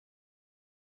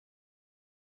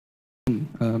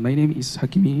My name is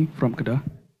HAKEEM from Kedah.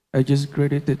 I just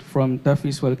graduated from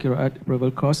Tafis Wal Qiraat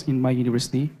Approval course in my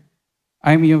university.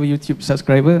 I'm your YouTube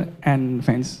subscriber and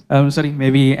fans. Sorry,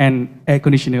 maybe an air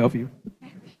conditioner of you.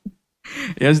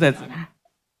 Yes, that's.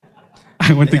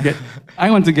 I want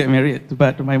to get married,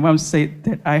 but my mom said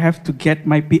that I have to get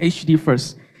my PhD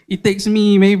first. It takes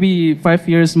me maybe 5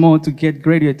 years more to get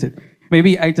graduated.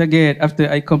 Maybe I target after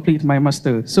I complete my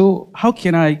master. So how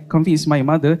can I convince my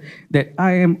mother that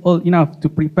I am old enough to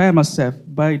prepare myself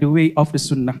by the way of the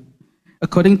Sunnah?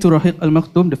 According to Rahiq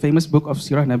al-Maktoum, the famous book of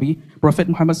Sirah Nabi, Prophet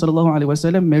Muhammad sallallahu alaihi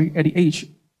wasallam married at the age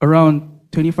around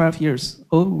 25 years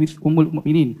old with Ummul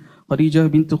Mu'minin, Khadijah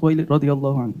bint Khuwailid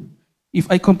radiyallahu anha. If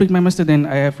I complete my master, then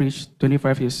I have reached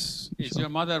 25 years. Is your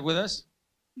mother with us?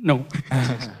 No.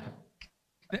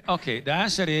 Okay, the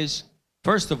answer is,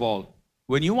 first of all,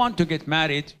 when you want to get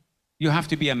married, you have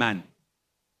to be a man.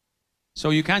 So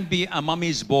you can't be a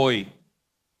mommy's boy.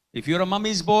 If you're a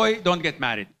mommy's boy, don't get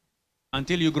married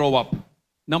until you grow up.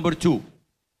 Number two,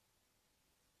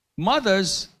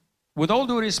 mothers, with all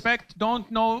due respect, don't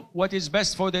know what is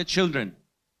best for their children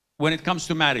when it comes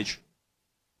to marriage.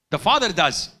 The father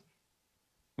does.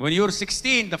 When you're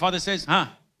 16, the father says,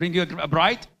 bring you a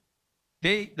bride.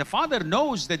 The father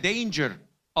knows the danger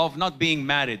of not being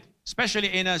married, especially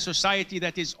in a society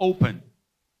that is open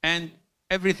and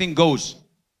everything goes.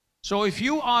 So if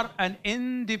you are an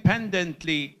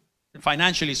independently,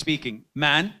 financially speaking,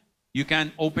 man, you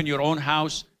can open your own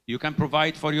house, you can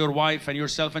provide for your wife and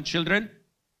yourself and children.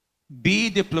 Be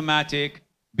diplomatic,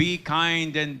 be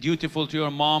kind and dutiful to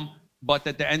your mom, but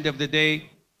at the end of the day,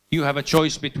 you have a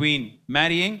choice between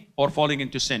marrying or falling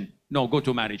into sin. No, go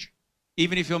to marriage.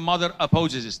 Even if your mother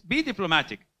opposes this, be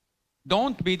diplomatic.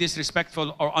 Don't be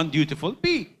disrespectful or undutiful.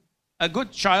 Be a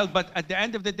good child, but at the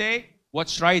end of the day,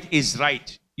 what's right is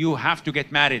right. You have to get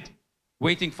married.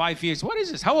 Waiting 5 years. What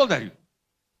is this? How old are you?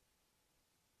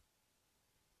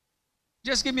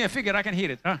 Just give me a figure. I can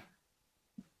hear it.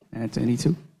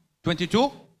 22.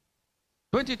 22?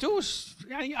 22?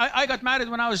 I got married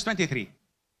when I was 23.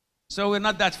 So we're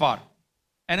not that far.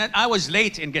 And then I was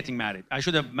late in getting married. I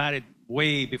should have married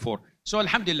way before. So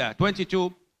alhamdulillah,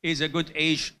 22 is a good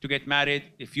age to get married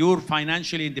if you're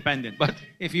financially independent. But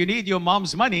if you need your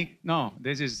mom's money, no,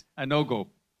 this is a no-go.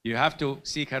 You have to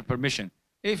seek her permission.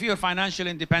 If you're financially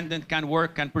independent, can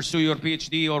work, can pursue your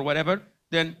PhD or whatever,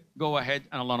 then go ahead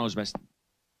and Allah knows best.